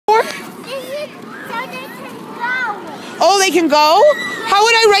can go? How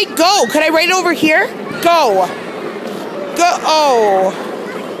would I write go? Could I write it over here? Go. Go. Oh.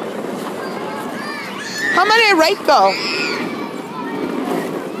 How might I write go?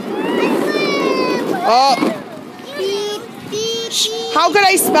 Oh. How could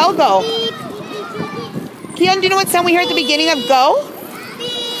I spell go? Keon, do you know what sound we heard at the beginning of go?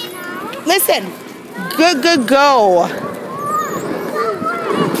 Listen. Go, go, go.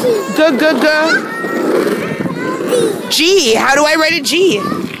 Go, go, go. G. How do I write a G?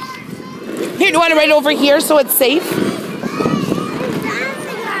 Here, do you want to write it over here so it's safe?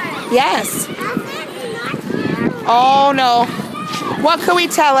 Yes. Oh, no. What can we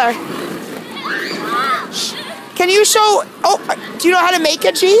tell her? Can you show... Oh, do you know how to make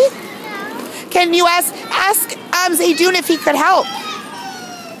a G? Can you ask Zaydun if he could help?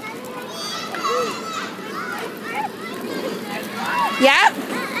 Yeah?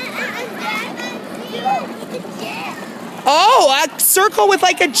 Oh, a circle with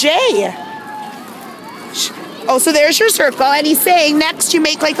like a J. Oh, so there's your circle, and he's saying next you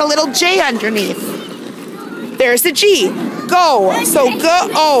make like a little J underneath. There's the G. Go. So go.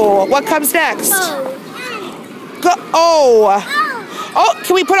 Oh, what comes next? Go. Oh. Oh,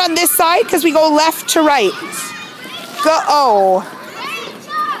 can we put on this side? Because we go left to right. Go. Oh.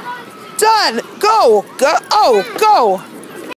 Done. Go. Go. Oh, go.